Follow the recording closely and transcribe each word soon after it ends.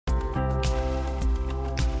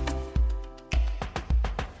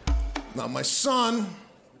Now, my son,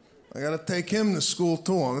 I got to take him to school,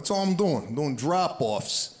 too. That's all I'm doing. I'm doing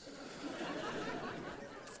drop-offs.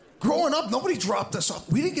 Growing up, nobody dropped us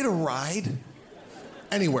off. We didn't get a ride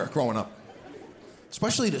anywhere growing up,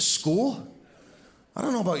 especially to school. I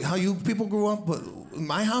don't know about how you people grew up, but in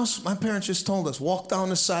my house, my parents just told us, walk down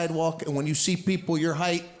the sidewalk, and when you see people your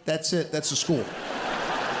height, that's it. That's the school.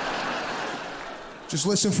 Just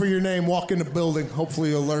listen for your name, walk in the building. Hopefully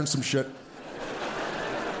you'll learn some shit.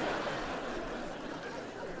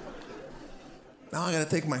 Now I gotta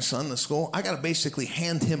take my son to school. I gotta basically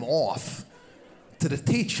hand him off to the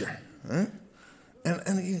teacher, right?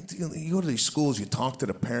 And you go to these schools, you talk to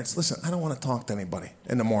the parents. Listen, I don't want to talk to anybody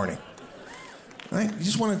in the morning, right? You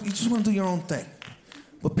just want to do your own thing.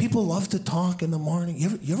 But people love to talk in the morning.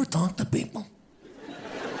 You ever talk to people?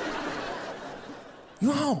 You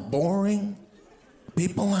know how boring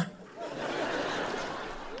people are?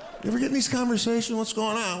 You ever get in these conversations? What's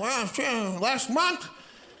going on? Well, last month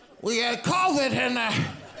we had COVID and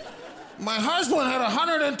my husband had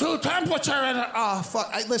 102 temperature and oh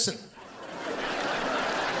fuck! Listen.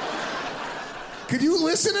 Could you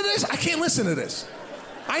listen to this? I can't listen to this.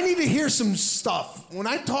 I need to hear some stuff. When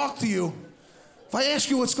I talk to you, if I ask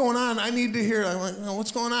you what's going on, I need to hear. I'm like, oh,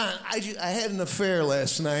 what's going on? I had an affair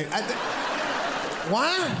last night.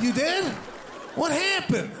 What? You did? What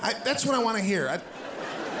happened? That's what I want to hear. I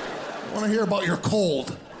want to hear about your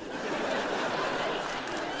cold.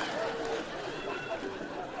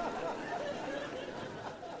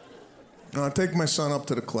 Now, I take my son up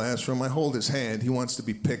to the classroom. I hold his hand. He wants to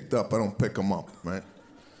be picked up. I don't pick him up, right?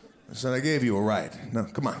 I said, I gave you a ride. No,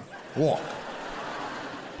 come on, walk.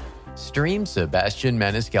 Stream Sebastian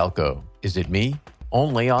Maniscalco. Is It Me?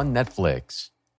 Only on Netflix.